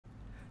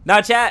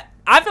Now, chat,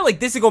 I feel like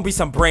this is gonna be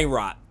some brain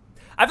rot.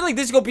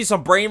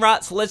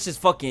 So let's just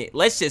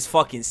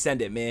fucking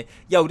send it, man.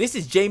 Yo, this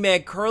is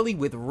JManCurly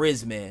with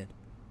RizzMan.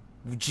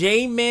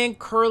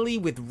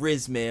 JManCurly with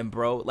RizzMan,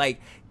 bro.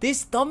 Like,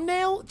 this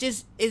thumbnail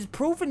just is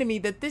proving to me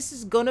that this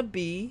is gonna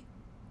be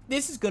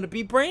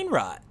brain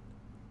rot.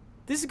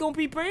 This is gonna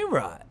be brain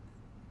rot.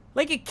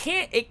 Like,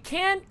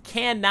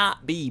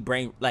 cannot be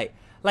brain, like,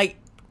 let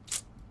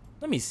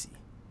me see.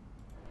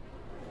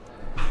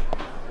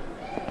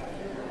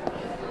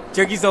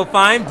 Jerkyyy so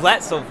fine,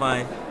 Blatt so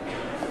fine.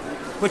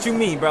 What you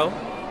mean, bro?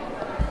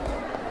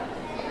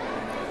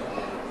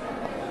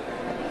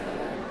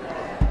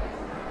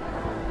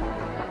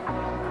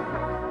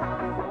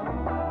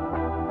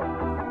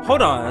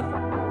 Hold on.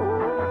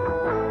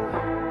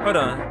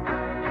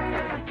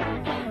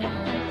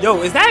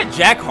 Yo, is that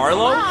Jack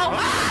Harlow?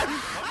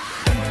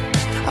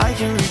 I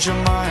can read your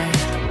mind,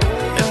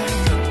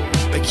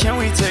 yeah. But can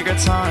we take our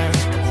time?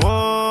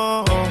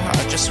 Whoa,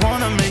 I just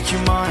wanna make you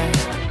mine,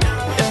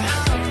 yeah.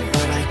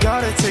 But I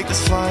gotta take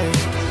this flight.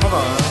 Hold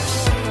on.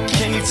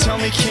 Can you tell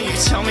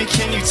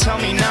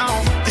me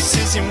now? This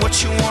isn't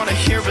what you wanna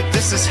hear, but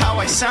this is how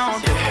I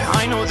sound. Yeah,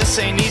 I know this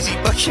ain't easy,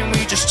 but can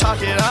we just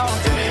talk it out?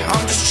 Yeah,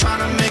 I'm just trying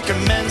to make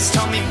amends,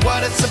 tell me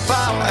what it's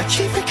about. I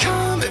keep it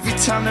calm every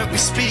time that we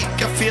speak.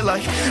 I feel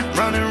like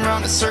running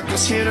around in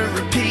circles here to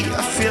repeat.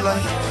 I feel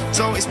like it's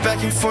always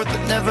back and forth,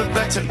 but never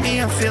back to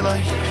me. I feel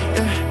like,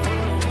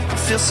 yeah, I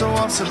feel so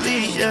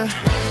obsolete, yeah.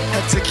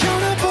 Had to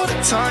count up all the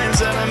times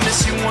that I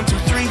miss you, 1, 2,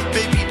 3.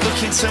 Baby,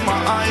 look into my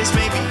eyes,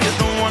 maybe you're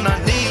the one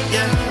I need,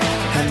 yeah.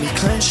 Had me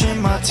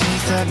clenching my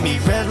teeth, had me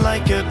red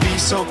like a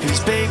beast. So please,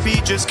 baby,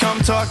 just come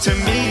talk to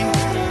me.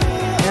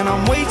 And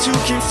I'm way too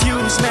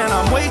confused, man,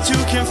 I'm way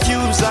too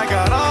confused. I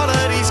got all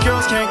of these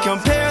girls, can't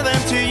compare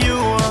them to you.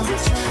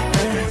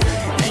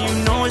 And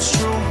you know it's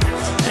true,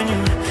 and you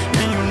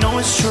know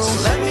it's true.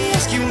 Let me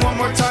ask you one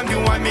more time,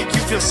 do I make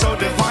you feel so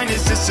divine?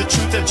 Is this the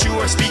truth that you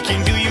are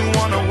speaking? Do you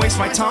wanna waste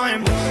my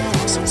time?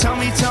 So tell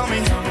me, so tell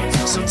me,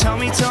 so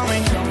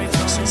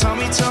tell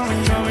me,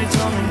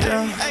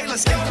 yeah. Hey,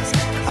 let's go.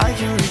 I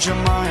can read your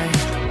mind,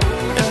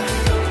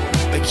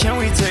 yeah. But can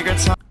we take our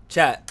time?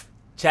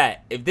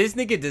 Chat, if this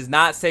nigga does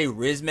not say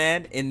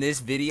RizzMan in this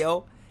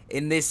video,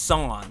 in this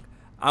song,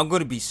 I'm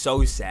gonna be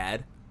so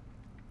sad.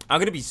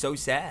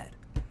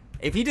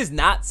 If he does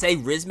not say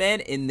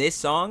RizzMan in this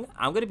song,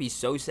 I'm gonna be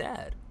so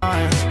sad.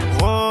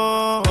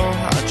 Whoa,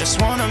 I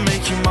just wanna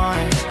make you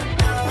mine,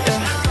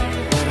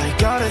 yeah. But I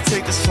gotta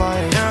take this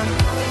flight, yeah.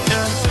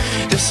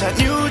 This that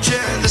new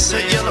gen, this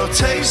that yellow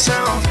tape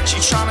sound. She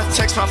tryna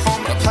text my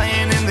phone, but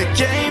playing in the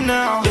game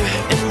now.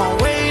 Yeah, in my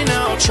way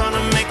now, tryna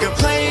make a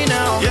play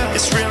now. Yeah,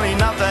 it's really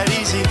not that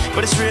easy,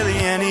 but it's really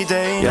any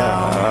day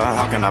now. Yeah,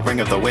 how can I bring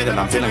up the way that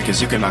I'm feeling?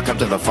 Cause you cannot come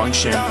to the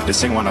function. This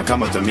thing wanna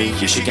come up to me,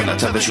 yeah, she cannot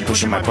tell that she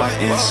pushing my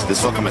buttons.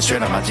 This flow coming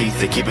straight out my teeth,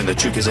 they keeping the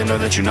truth cause they know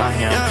that you're not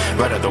him.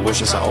 Right at the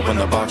wishes, I open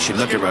the box, she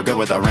looking real good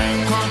with that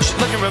ring. She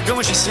looking real good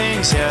when she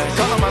sings, yeah.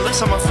 Call on my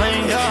lips, I'm a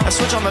fling, yeah. I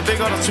switch on the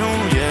big auto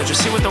tune, yeah.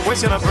 Just see what the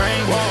words gonna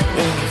bring, yeah.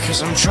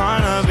 Cause I'm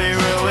trying to be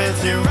real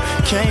with you.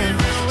 Can you,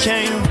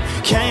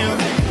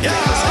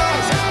 yeah.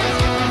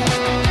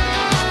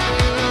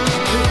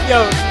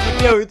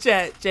 Yo,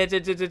 chat.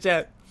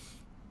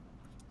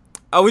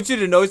 I want you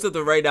to know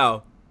something right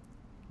now.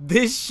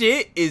 This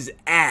shit is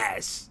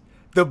ass.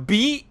 The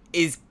beat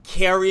is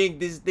carrying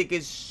this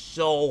nigga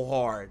so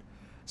hard.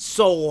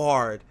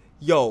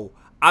 Yo,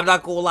 I'm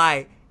not gonna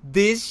lie.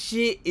 This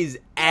shit is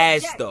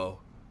ass though.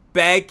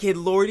 Bad Kid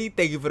Lordy,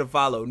 thank you for the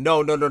follow. No.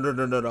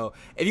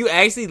 If you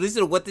actually listen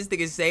to what this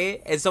nigga is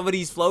saying and some of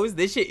these flows,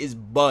 this shit is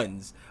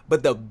buns.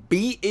 But the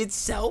beat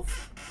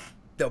itself,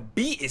 the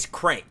beat is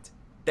cranked.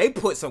 They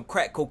put some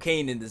crack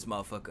cocaine in this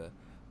motherfucker.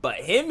 But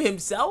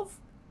himself,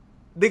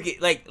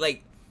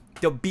 like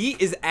the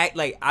beat is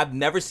like I've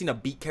never seen a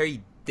beat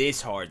carry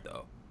this hard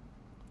though.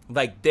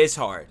 Like this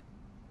hard.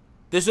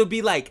 This would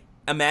be like,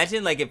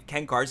 imagine like if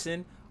Ken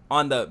Carson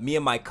on the Me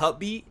and My Cup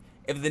beat,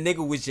 if the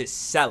nigga was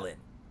just selling.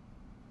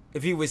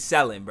 If he was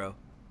selling, bro.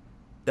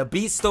 The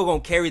beat's still gonna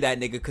carry that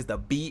nigga because the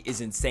beat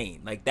is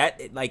insane. Like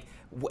that, like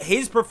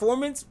his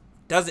performance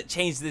doesn't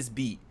change this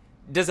beat.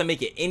 It doesn't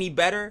make it any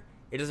better.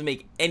 It doesn't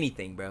make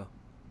anything, bro.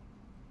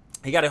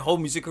 He got a whole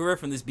music career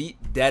from this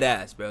beat. Dead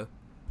ass, bro.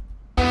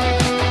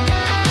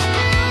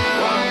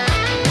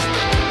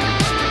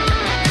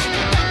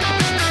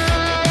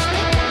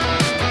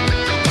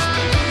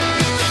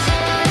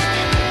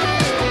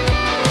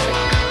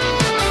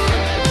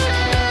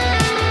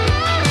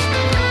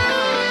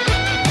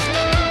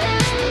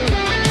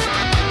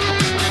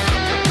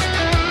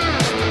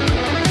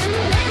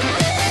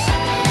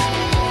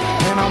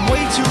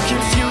 Too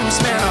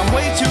confused, man, I'm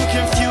way too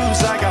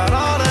confused. I got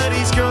all of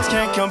these girls,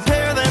 can't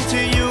compare them to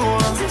you.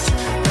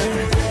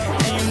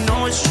 And you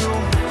know it's true,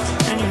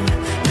 and you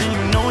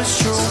know it's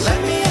true.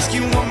 Let me ask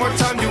you one more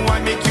time, do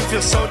I make you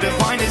feel so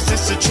divine? Is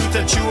this the truth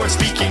that you are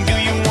speaking? Do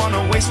you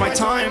wanna waste my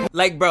time?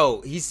 Like, bro,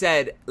 he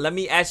said, let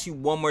me ask you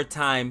one more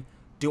time,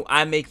 do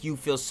I make you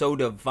feel so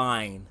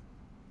divine?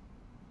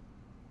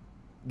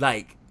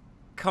 Like,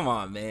 come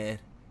on, man.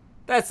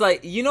 That's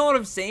like, you know what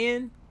I'm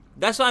saying?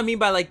 That's what I mean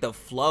by like the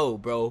flow,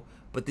 bro.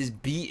 But this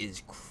beat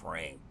is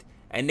cranked.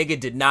 And nigga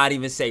did not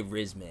even say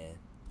RizzMan.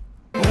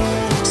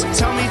 So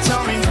tell me, so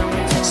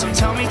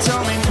tell me, so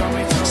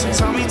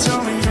tell me,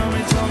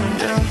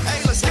 yeah.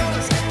 Hey, let's go.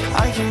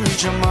 I can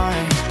read your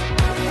mind,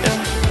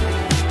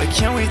 yeah. But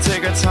can we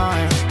take our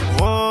time?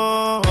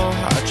 Whoa,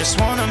 I just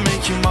wanna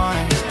make you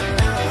mine,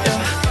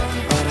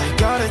 yeah. But I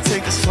gotta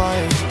take this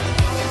flight.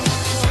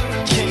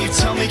 Can you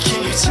tell me,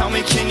 can you tell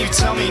me, can you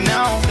tell me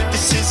now?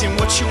 This isn't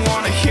what you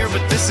wanna hear,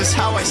 but this is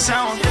how I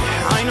sound.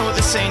 I know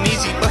this ain't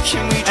easy, but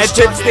can we just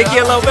talk it out?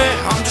 A little bit?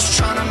 I'm just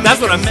trying to That's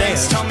make what I'm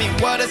amends. saying. Tell me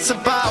what it's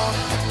about.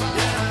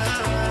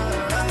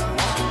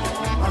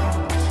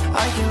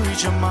 I can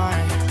read your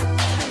mind.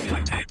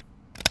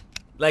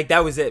 Like,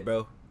 that was it,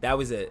 bro. That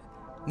was it.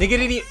 Nigga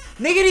didn't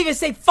even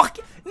say fuck.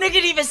 Nigga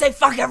didn't even say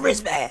fucking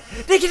RizzMan.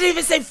 Nigga didn't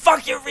even say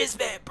fucking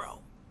RizzMan, bro.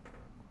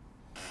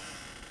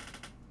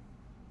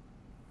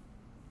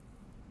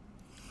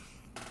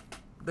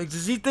 Like,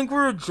 does he think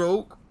we're a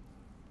joke?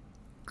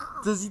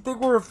 Does he think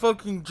we're a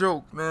fucking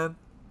joke, man?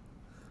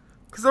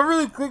 Cause I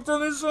really clicked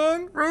on this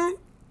song, right?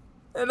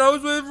 And I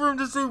was waiting for him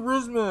to say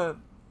RizzMan.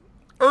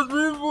 I was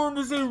waiting for him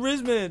to say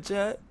RizzMan,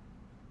 chat.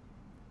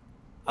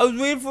 I was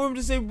waiting for him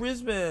to say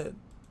RizzMan.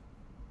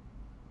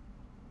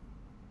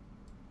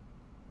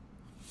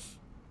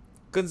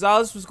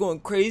 Gonzalez was going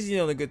crazy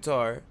on the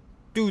guitar.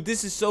 Dude,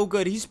 this is so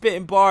good. He's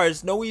spitting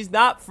bars. No, he's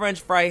not French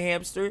Fry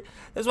Hamster.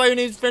 That's why your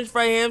name's French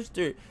Fry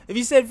Hamster. If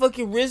he said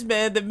fucking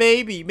RizzMan, then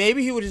maybe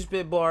he would have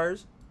spit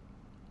bars.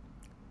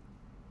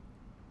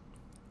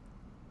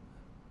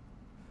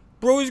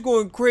 Bro is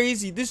going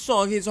crazy. This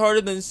song hits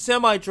harder than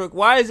Semi-Truck.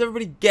 Why is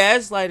everybody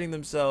gaslighting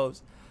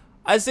themselves?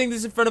 I sang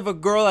this in front of a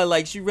girl I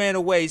like. She ran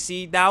away.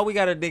 See, now we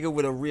got a nigga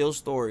with a real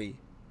story.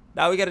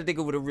 Now we got a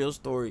nigga with a real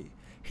story.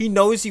 He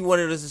knows he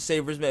wanted us to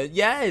say RizzMan.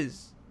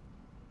 Yes.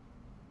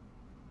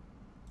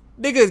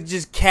 Nigga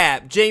just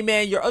cap.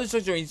 JMan, your other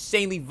songs are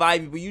insanely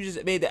vibey, but you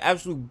just made the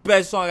absolute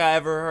best song I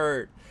ever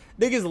heard.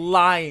 Nigga's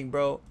lying,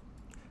 bro.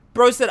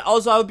 Bro said,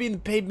 also, I would be in the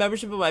paid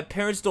membership, but my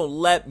parents don't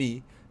let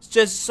me. It's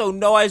just so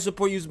know I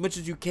support you as much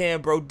as you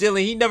can, bro.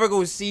 Dylan, he never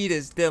gonna see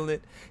this,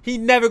 Dylan. He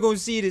never gonna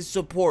see this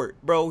support,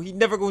 bro. He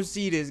never gonna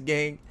see this,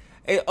 gang.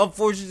 And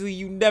unfortunately,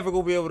 you never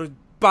gonna be able to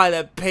buy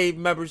that paid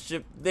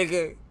membership,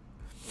 nigga.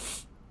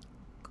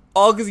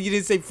 All because you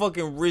didn't say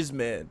fucking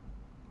RizzMan.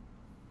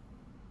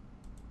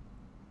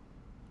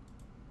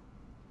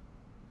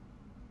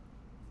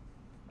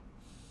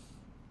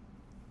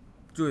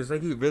 Dude, it's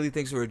like he really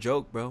thinks we're a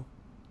joke, bro.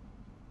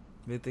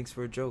 Really thinks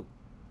we're a joke.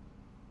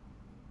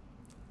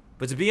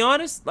 But to be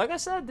honest, like I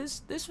said,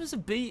 this was a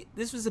beat.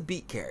 This was a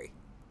beat carry.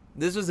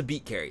 This was a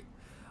beat carry.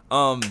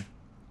 I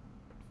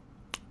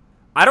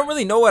don't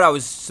really know what I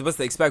was supposed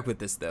to expect with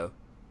this though.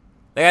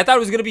 Like I thought it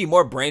was gonna be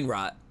more brain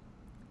rot.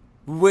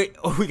 Wait,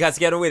 oh, we got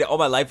scammed away all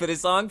my life for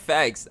this song.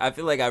 Facts. I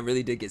feel like I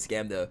really did get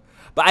scammed though.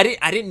 But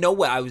I didn't know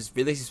what I was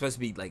really supposed to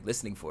be like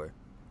listening for.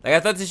 Like I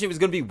thought this shit was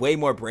gonna be way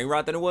more brain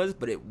rot than it was,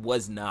 but it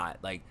was not.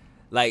 Like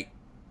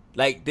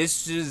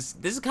this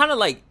is kind of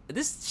like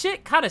this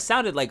shit kind of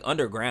sounded like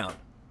underground.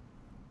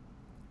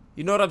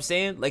 You know what I'm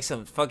saying? Like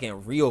some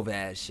fucking real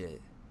bad shit.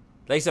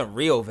 Like some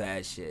real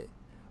bad shit.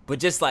 But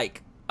just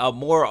like a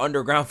more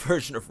underground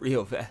version of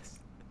real fast.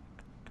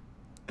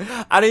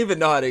 I don't even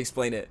know how to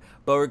explain it.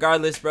 But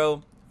regardless,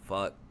 bro,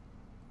 fuck.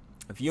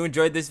 If you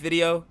enjoyed this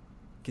video,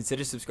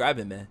 consider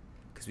subscribing, man.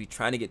 Because we're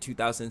trying to get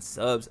 2,000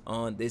 subs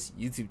on this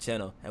YouTube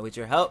channel. And with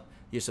your help,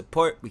 your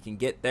support, we can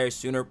get there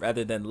sooner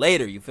rather than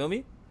later. You feel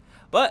me?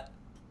 But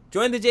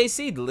join the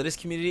JC, the latest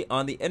community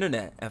on the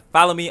internet. And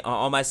follow me on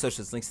all my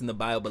socials. Links in the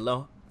bio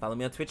below. Follow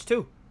me on Twitch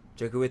too.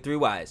 Jerkyyy with 3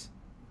 Ys.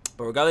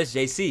 But regardless,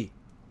 JC.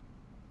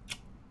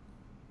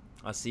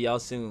 I'll see y'all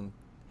soon.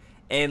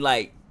 And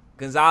like,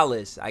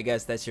 Gonzalez, I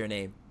guess that's your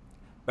name.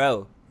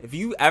 Bro, if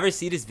you ever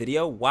see this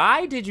video,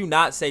 why did you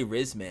not say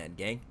RizzMan,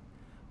 gang?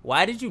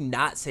 Why did you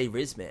not say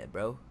RizzMan,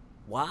 bro?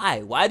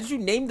 Why? Why did you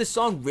name the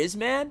song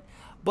RizzMan?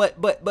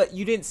 But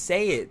you didn't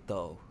say it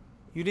though.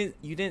 You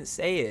didn't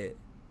say it.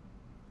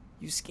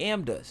 You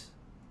scammed us.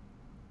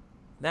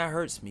 That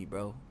hurts me,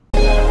 bro.